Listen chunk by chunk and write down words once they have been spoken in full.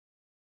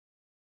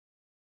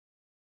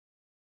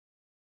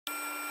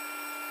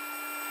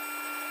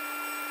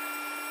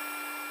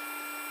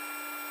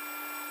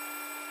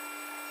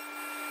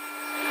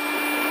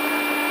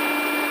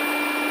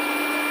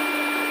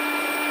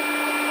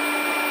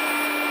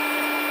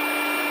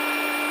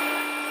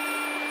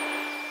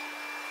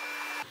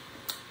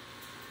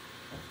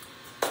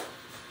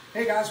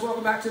Hey guys,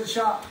 welcome back to the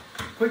shop.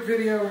 Quick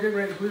video, we're getting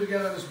ready to glue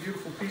together this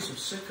beautiful piece of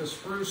Sitka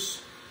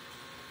spruce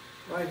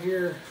right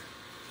here.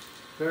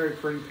 Very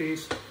pretty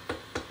piece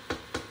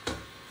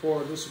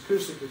for this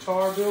acoustic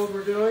guitar build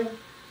we're doing.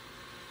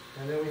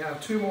 And then we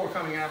have two more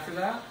coming after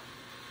that.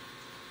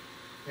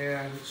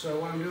 And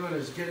so what I'm doing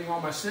is getting all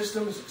my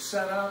systems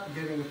set up,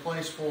 getting the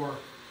place for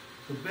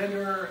the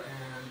bender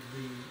and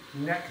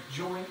the neck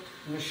joint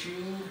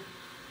machine.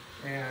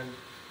 And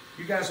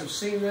you guys have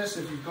seen this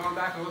if you've gone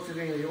back and looked at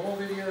any of the old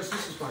videos.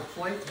 This is my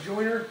plate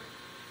joiner,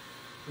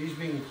 these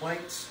being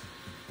plates,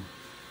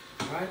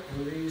 right?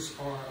 And these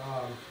are,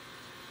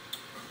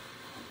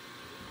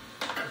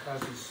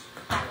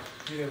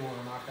 you didn't want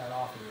to knock that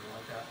off or anything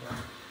like that, but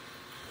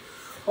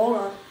hold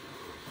on.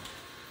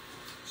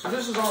 So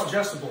this is all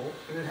adjustable,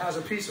 and it has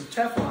a piece of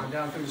Teflon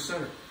down through the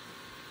center,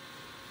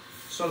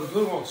 so the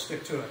glue won't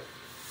stick to it.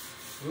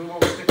 The glue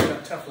won't stick to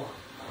that Teflon.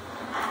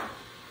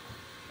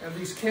 And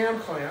these cam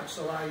clamps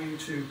allow you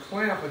to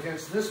clamp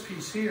against this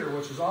piece here,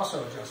 which is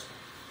also adjustable.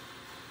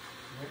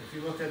 If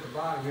you look at the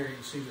bottom here, you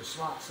can see the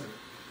slots in it.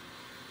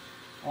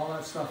 All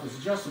that stuff is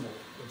adjustable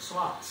with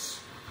slots,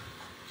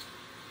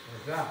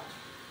 like that.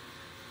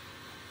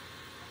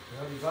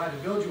 I'll be glad to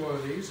build you one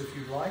of these if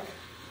you'd like.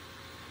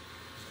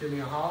 Just give me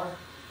a holler.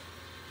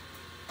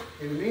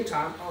 In the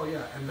meantime, oh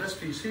yeah, and this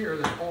piece here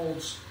that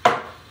holds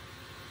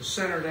the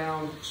center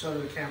down so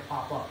that it can't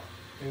pop up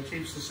and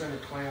keeps the center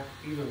clamp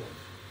evenly.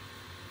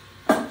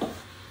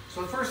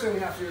 So the first thing we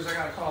have to do is I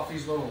got to cut off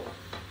these little,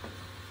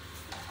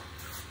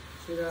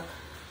 see that?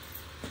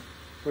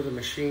 Where the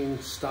machine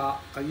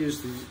stopped. I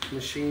used the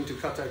machine to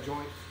cut that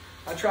joint.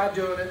 I tried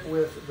doing it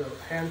with the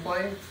hand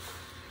plane,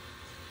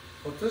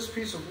 but this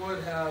piece of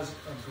wood has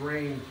a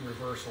grain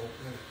reversal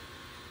in it.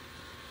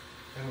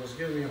 And it was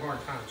giving me a hard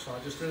time, so I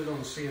just did it on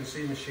the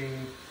CNC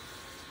machine,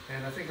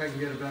 and I think I can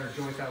get a better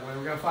joint that way.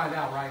 We're going to find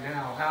out right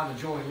now how the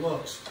joint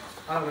looks.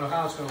 I don't know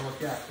how it's going to look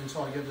yet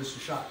until I give this a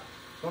shot.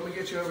 So let me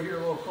get you over here a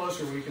little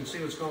closer where you can see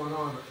what's going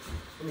on.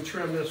 Let me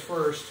trim this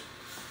first.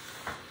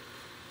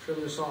 Trim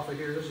this off of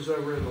here. This is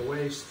over in the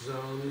waist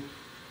zone.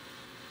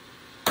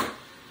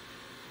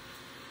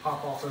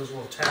 Pop off those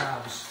little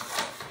tabs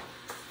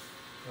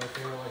right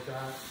there like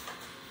that.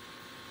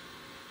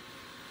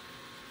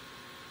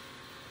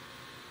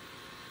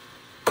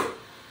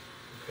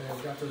 Okay,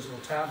 I've got those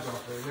little tabs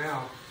off there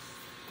now.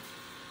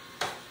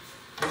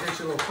 Let me get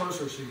you a little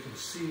closer so you can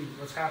see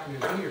what's happening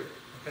here.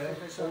 Okay,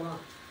 so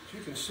you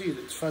can see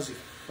that it's fuzzy,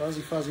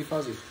 fuzzy, fuzzy,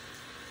 fuzzy.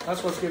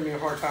 That's what's giving me a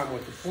hard time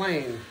with the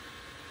plane,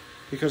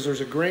 because there's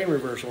a grain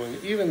reversal,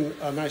 and even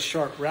a nice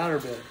sharp router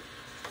bit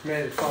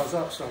made it fuzz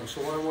up some.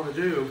 So what I want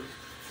to do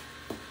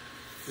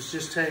is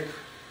just take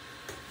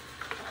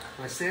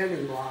my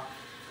sanding block,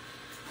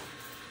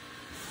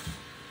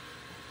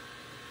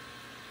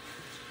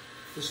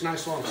 this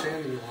nice long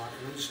sanding block,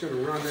 and I'm just going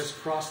to run this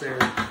across there,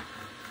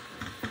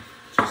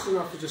 just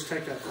enough to just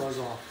take that fuzz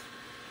off.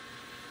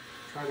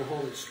 Trying to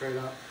hold it straight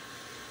up.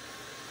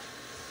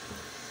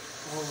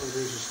 All I'm going to do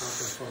is just knock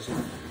that fuzz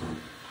off.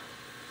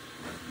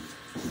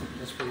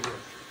 That's pretty good.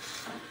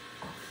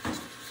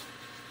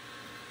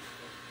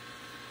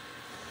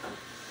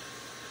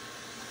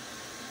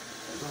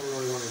 I don't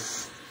really want to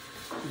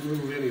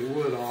move any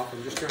wood off.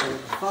 I'm just trying to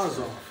get the fuzz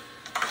off.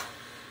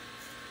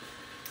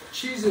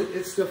 Cheese it,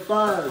 it's the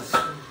fuzz.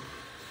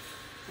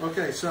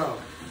 Okay, so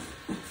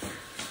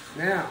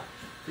now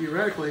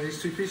theoretically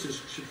these two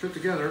pieces should fit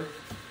together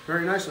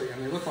very nicely,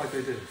 and they look like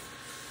they do.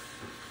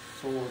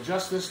 So we'll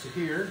adjust this to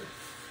here,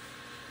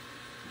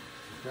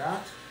 like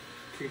that,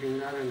 keeping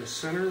that in the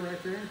center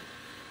right there.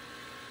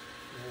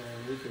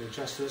 And we can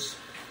adjust this.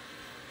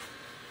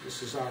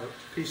 This is our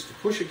piece to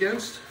push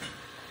against,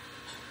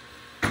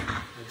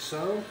 like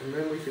so. And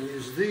then we can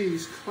use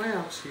these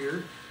clamps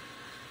here,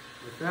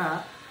 like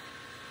that.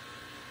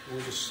 And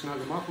we'll just snug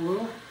them up a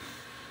little, like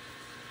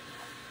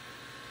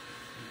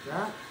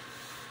that,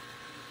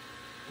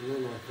 and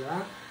then like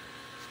that.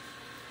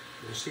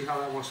 You'll see how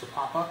that wants to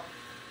pop up.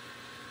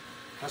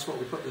 That's what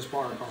we put this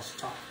bar across the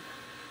top.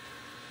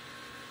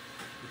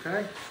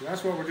 Okay, so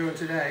that's what we're doing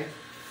today.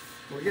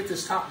 We'll get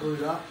this top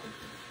glued up,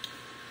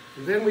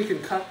 and then we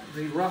can cut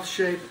the rough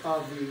shape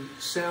of the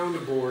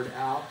soundboard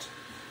out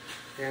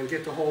and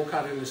get the hole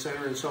cut in the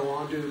center and so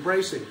on, do the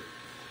bracing.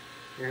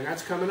 And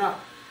that's coming up.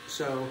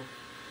 So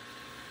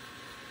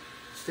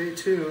stay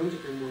tuned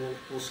and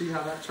we'll see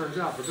how that turns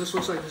out. But this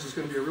looks like this is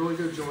going to be a really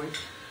good joint.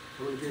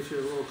 I'm going to give you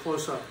a little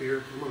close up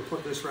here. I'm going to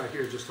put this right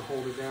here just to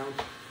hold it down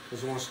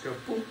because it wants to go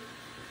boom.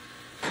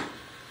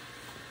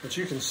 But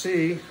you can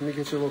see, let me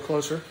get you a little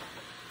closer.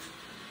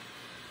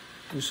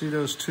 You see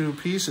those two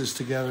pieces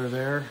together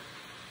there?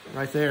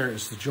 Right there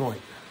is the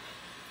joint.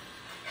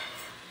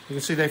 You can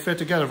see they fit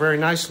together very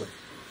nicely.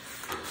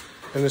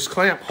 And this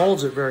clamp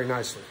holds it very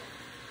nicely.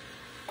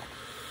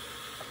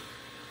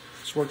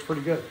 This works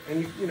pretty good.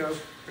 And you know,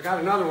 I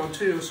got another one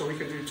too, so we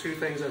can do two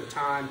things at a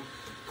time.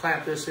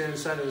 Clamp this in,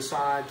 set it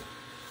aside,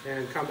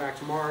 and come back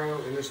tomorrow.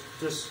 And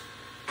this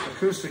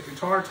acoustic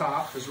guitar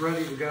top is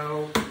ready to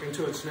go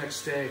into its next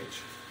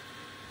stage.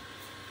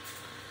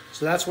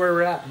 So that's where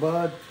we're at,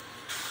 bud.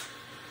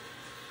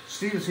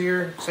 Steve is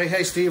here. Say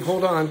hey, Steve.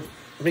 Hold on.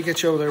 Let me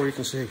get you over there where you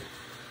can see.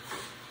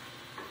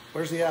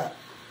 Where's he at?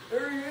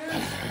 There he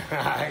is.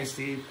 Hi,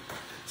 Steve.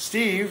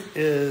 Steve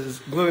is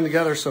gluing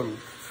together some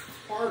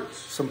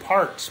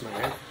parts,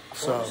 man.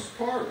 So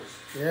Parts.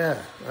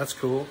 yeah, that's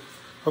cool.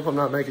 Hope I'm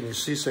not making you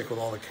seasick with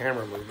all the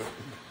camera movement.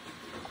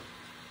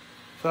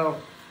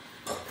 So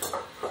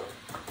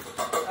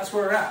that's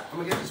where we're at. I'm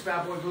gonna get this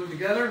bad boy glued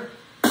together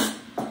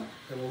and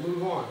we'll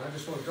move on. I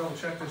just want to double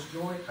check this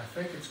joint. I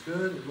think it's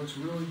good. It looks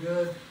really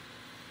good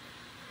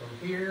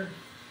from here.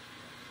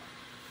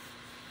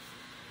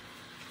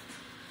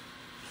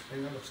 I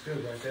think that looks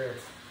good right there.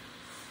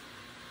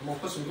 I'm gonna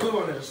put some glue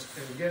on this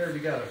and get her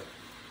together.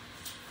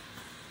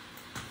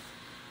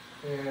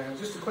 And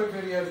just a quick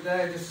video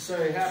today, just to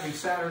say happy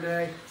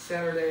Saturday.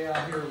 Saturday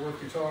out here at Worth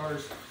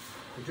Guitars.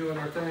 We're doing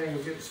our thing,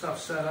 we're getting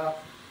stuff set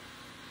up.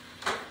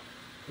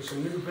 There's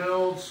some new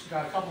builds,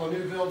 got a couple of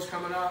new builds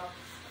coming up.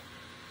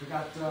 We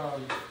got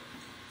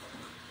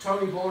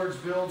Tony Bullard's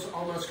builds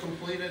almost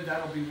completed.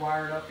 That'll be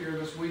wired up here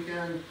this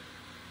weekend.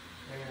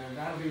 And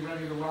that'll be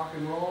ready to rock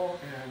and roll.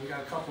 And we got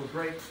a couple of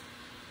great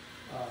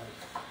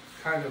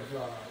kind of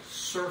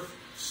surf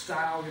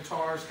style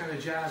guitars, kind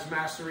of jazz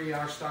mastery,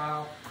 our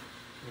style.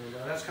 And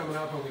that's coming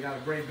up, and we got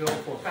a great build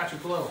for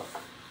Patrick Lowe.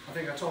 I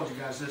think I told you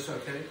guys this,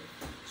 okay?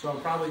 So I'm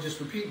probably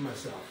just repeating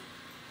myself.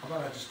 How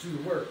about I just do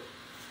the work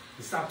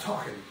and stop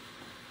talking?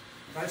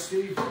 Right,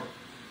 Steve?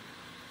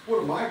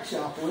 What am I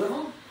chopping with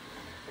them?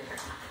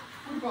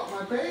 What about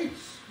my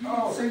bass? You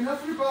didn't say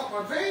nothing about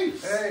my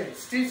bass. Hey,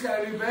 Steve's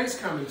got a new bass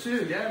coming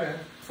too. Yeah, man.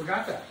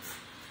 Forgot that.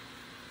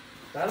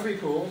 That'll be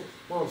cool.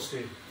 Whoa,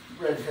 Steve.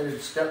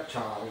 Red-headed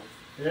stepchild.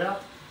 Yeah.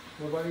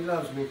 Nobody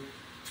loves me.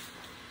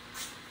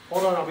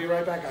 Hold on, I'll be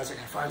right back, guys. I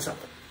gotta find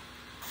something.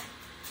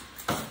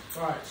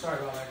 All right, sorry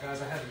about that, guys.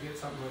 I had to get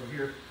something over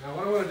here. Now,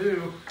 what I want to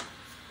do,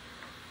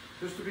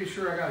 just to be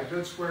sure I got a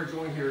good square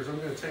joint here, is I'm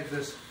going to take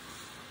this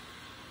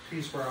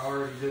piece where I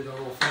already did the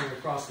little thing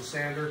across the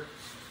sander,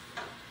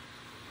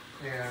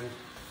 and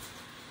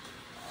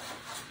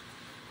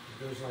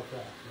it goes like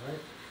that, right?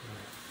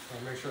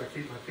 I'll make sure I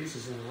keep my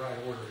pieces in the right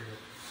order here.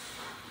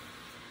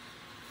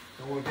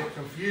 Don't want to get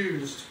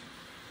confused.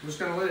 I'm just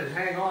going to let it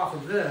hang off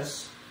of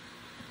this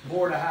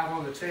board I have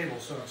on the table,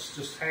 so it's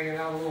just hanging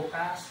out a little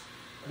past,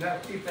 and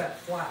that'll keep that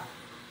flat.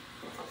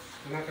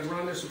 And I can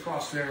run this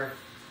across there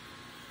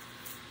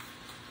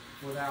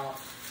without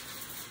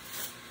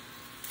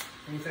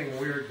anything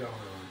weird going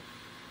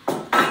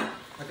on.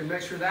 I can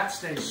make sure that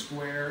stays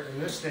square and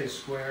this stays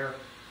square,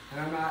 and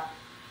I'm not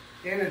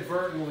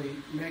inadvertently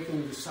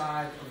making the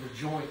side of the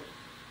joint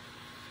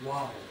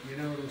wobble. You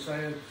know what I'm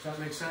saying? Does that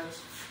make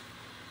sense?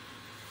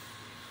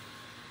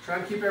 Try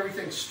to keep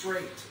everything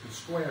straight and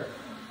square.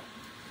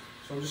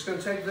 So I'm just going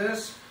to take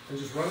this and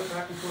just run it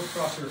back and forth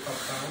across here a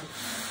couple times.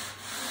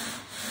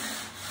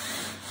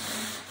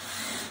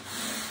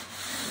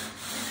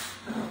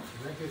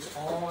 And that gets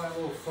all that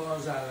little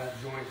fuzz out of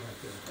that joint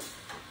right there.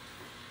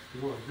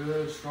 You want a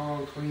good,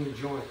 strong, clean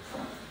joint.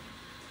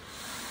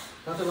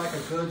 Nothing like a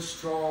good,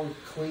 strong,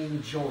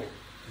 clean joint.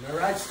 Am I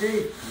right,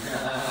 Steve?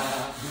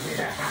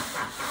 Yeah.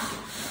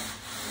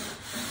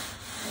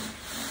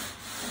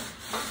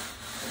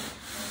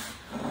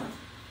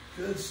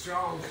 Good,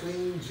 strong,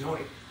 clean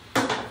joint.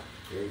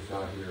 Dave's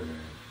not here,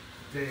 man.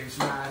 Dave's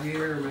not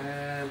here,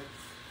 man.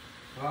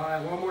 All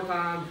right, one more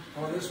time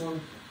on this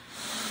one.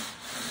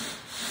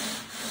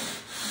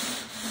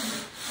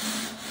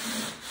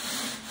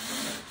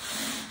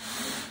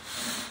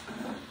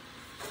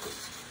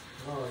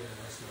 Oh, yeah,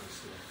 that's nice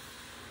there.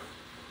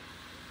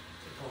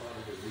 Take all that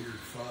little weird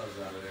fuzz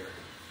out of there.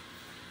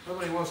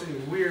 Nobody wants any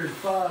weird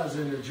fuzz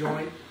in the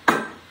joint.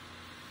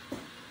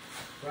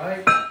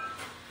 Right?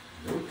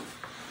 Nope.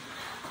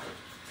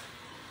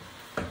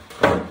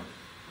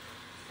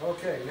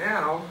 Okay,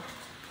 now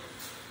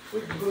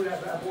we can glue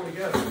that bad boy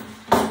together.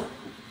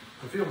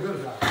 I feel good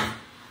about it.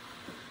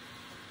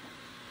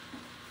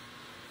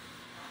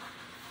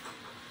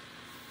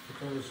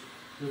 Because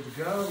good to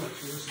go. Make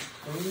sure this is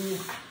clean.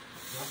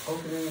 Not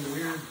poking any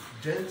weird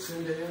dents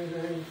into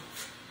anything.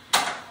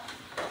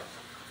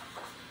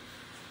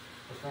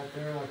 Put that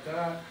there like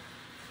that.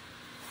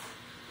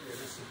 Yeah,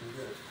 this is looking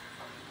good.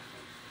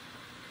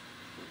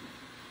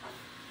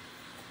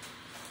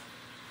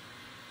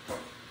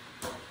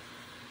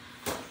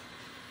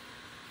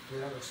 Yeah,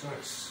 that looks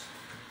nice.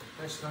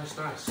 Nice, nice,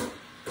 nice.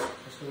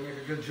 That's going to make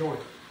a good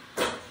joint.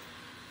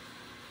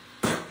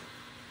 Put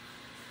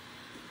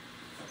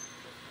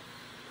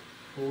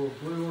a little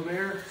glue in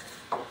there.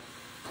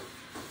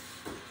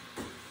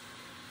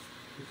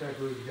 Get that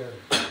glue together.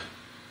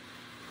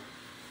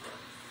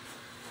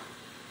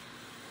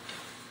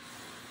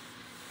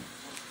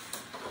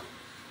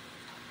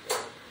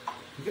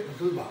 You get my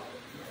glue bottle.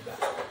 Like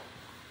that.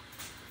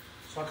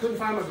 So I couldn't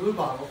find my glue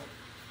bottle,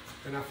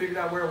 and I figured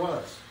out where it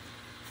was.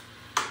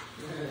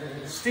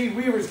 Steve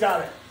Weaver's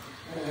got it.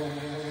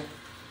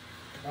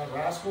 That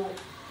rascal.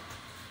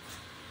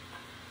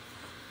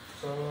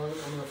 So I'm going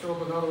to fill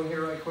up another one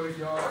here right quick,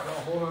 y'all.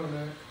 Hold on a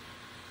minute.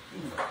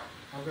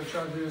 I'm going to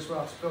try to do this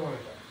without spilling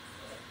it.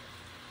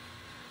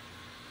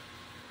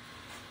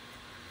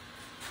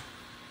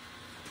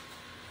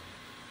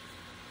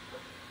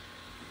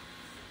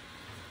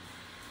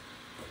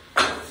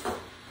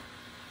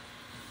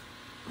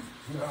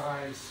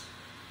 Nice.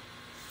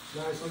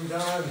 Nicely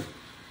done.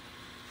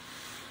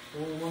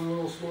 Only one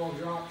little small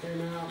drop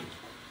came out.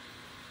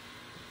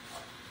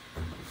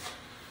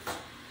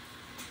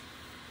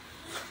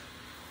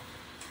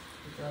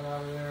 Get that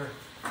out of there.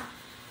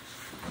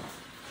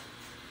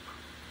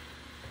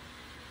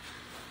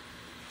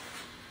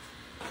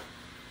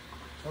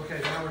 Okay,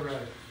 now we're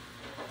ready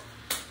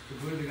to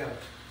glue together.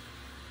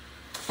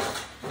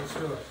 Let's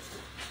do it.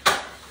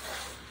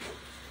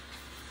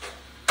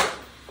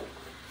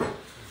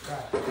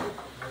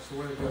 That's the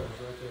way it goes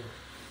right there.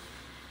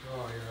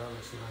 Oh yeah, that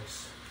looks nice.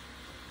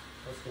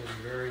 That's going to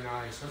be very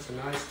nice. That's a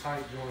nice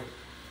tight joint.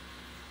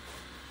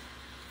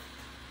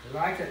 I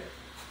like it.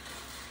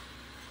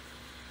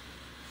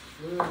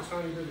 Little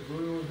tiny bit of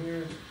glue in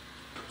here.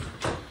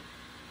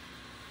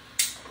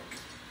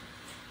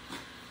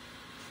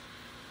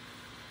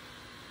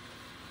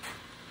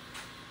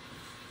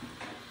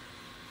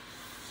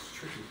 It's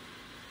tricky.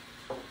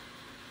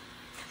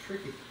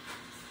 Tricky.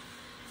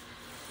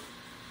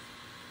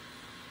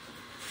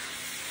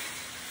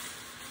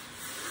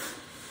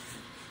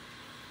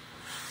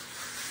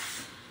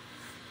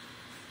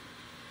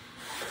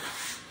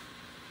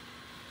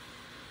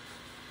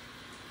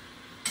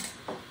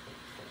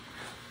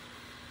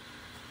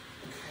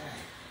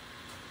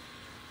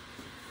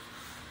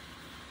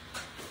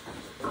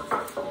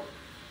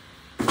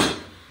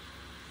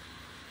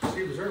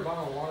 Was there a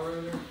bottle of water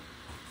in there?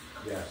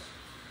 Yes.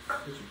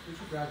 Could you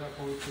grab that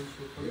for me, please,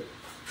 real quick? Yep.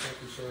 Thank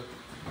you, sir.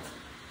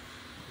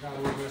 Got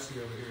a little messy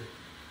over here.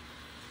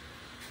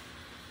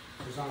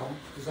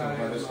 Is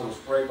that this little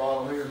spray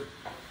bottle here?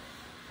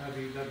 That'd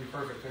be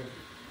perfect, thank you.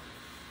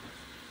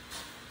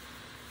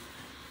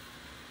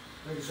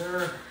 Thank you,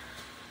 sir.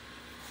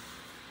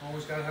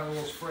 Always got to have a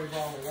little spray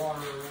bottle of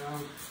water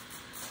around.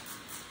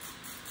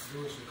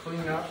 Doing some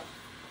cleanup.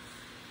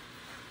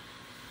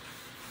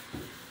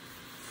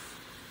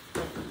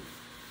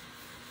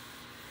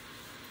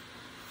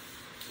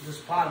 This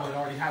plywood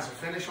already has a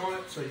finish on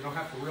it, so you don't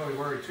have to really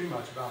worry too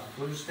much about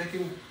the glue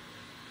sticking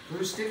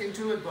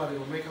to it, but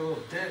it'll make a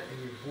little dent in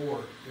your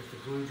board if the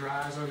glue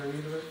dries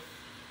underneath of it.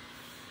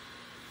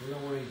 We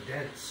don't want any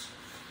dents.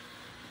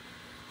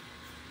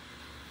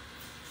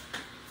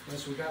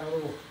 Unless we got a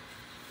little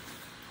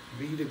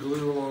bead of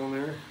glue along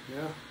there,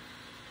 yeah.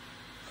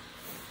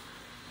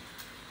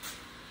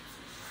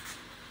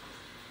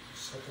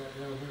 Set that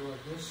down here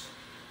like this.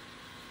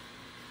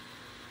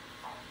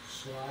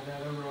 Slide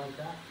that over like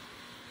that.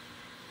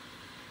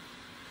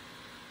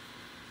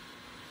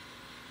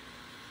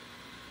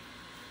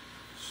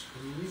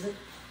 Squeeze it.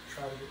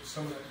 Try to get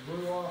some of that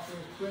glue off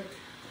real quick.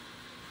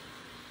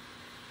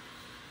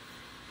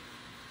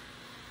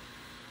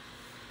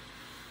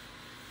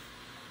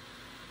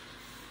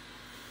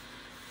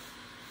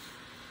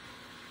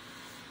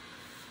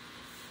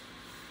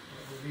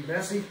 That will be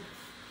messy.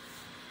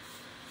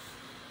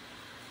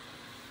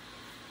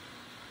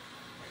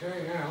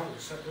 Okay, now we'll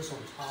set this on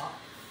top.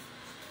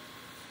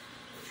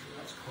 Make sure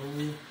that's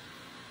clean.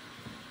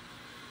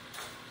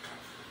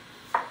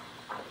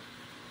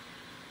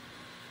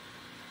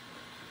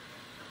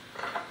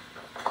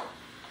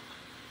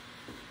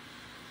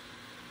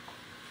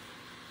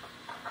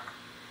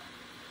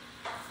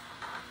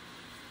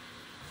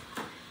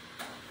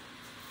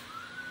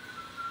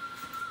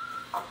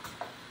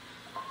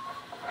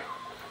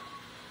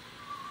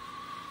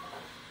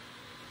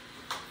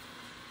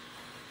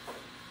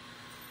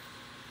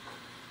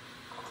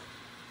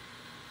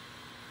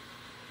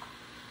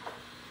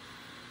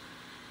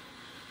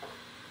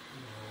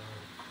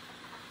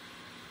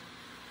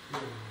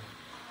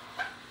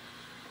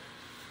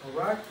 All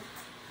right,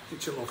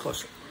 get you a little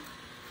closer.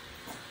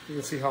 You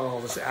can see how all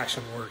this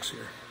action works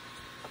here.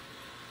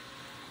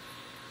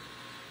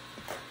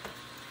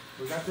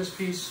 We got this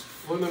piece,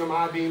 aluminum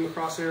I-beam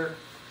across there,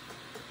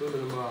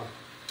 aluminum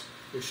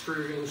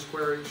extrusion,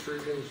 square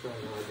extrusion, it's not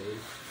an I-beam.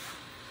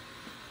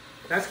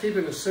 That's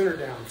keeping the center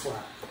down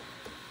flat.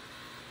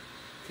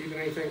 Keeping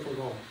anything from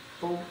going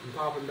boom and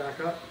popping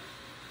back up.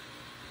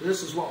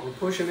 This is what we're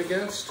pushing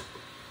against,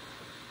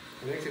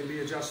 and it can be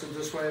adjusted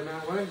this way and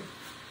that way.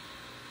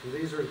 And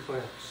these are the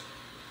clamps.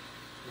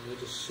 And we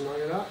just snug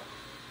it up.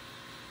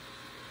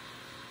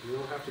 You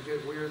don't have to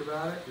get weird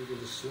about it. You can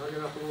just snug it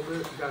up a little bit.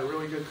 If you've got a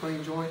really good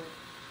clean joint,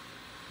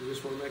 you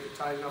just want to make it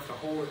tight enough to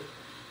hold it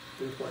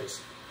in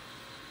place.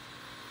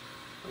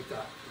 Like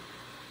that.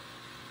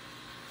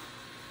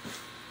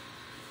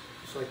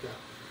 Just like that.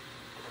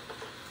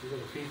 We're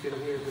going to peek in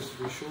here just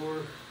to be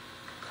sure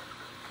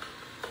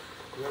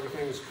that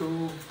everything is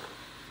cool.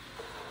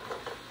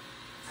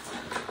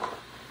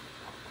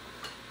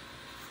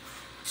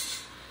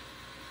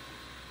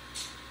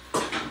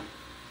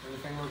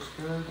 Everything looks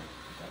good.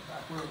 Put that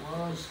back where it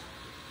was.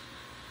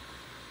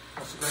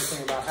 That's the great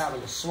thing about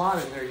having a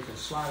slot in there. You can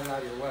slide it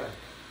out of your way.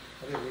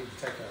 I didn't need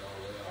to take that all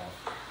the way off.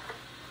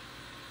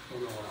 I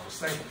don't know what I was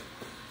thinking.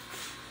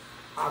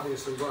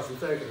 Obviously wasn't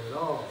thinking at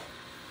all.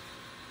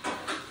 And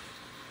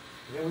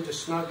then we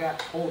just snug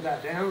that, hold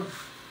that down.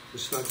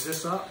 Just snug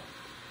this up.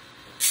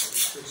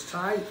 It's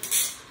tight.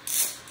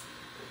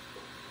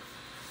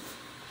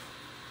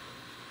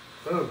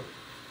 Boom.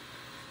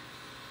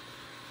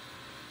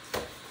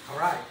 All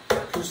right, our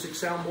acoustic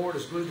soundboard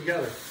is glued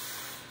together.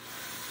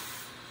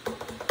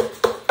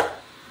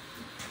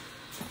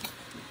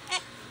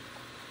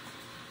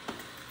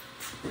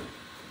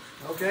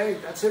 Okay,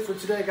 that's it for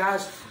today,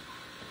 guys.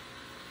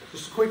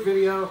 Just a quick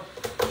video,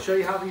 show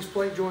you how these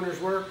plate joiners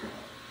work.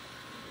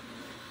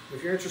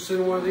 If you're interested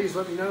in one of these,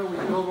 let me know. We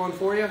can build one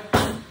for you.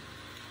 And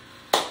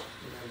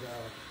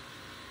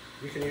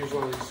you can use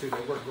one of these too.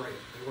 They work great.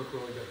 They work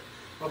really good.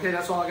 Okay,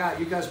 that's all I got.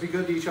 You guys be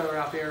good to each other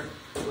out there.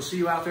 We'll see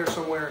you out there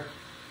somewhere.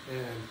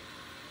 And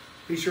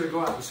be sure to go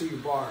out and see your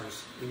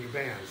bars and your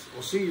bands.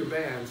 We'll see your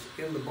bands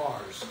in the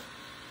bars.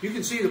 You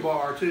can see the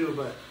bar too,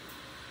 but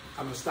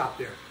I'm going to stop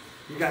there.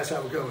 You guys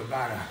have a good one.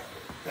 Bye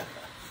now.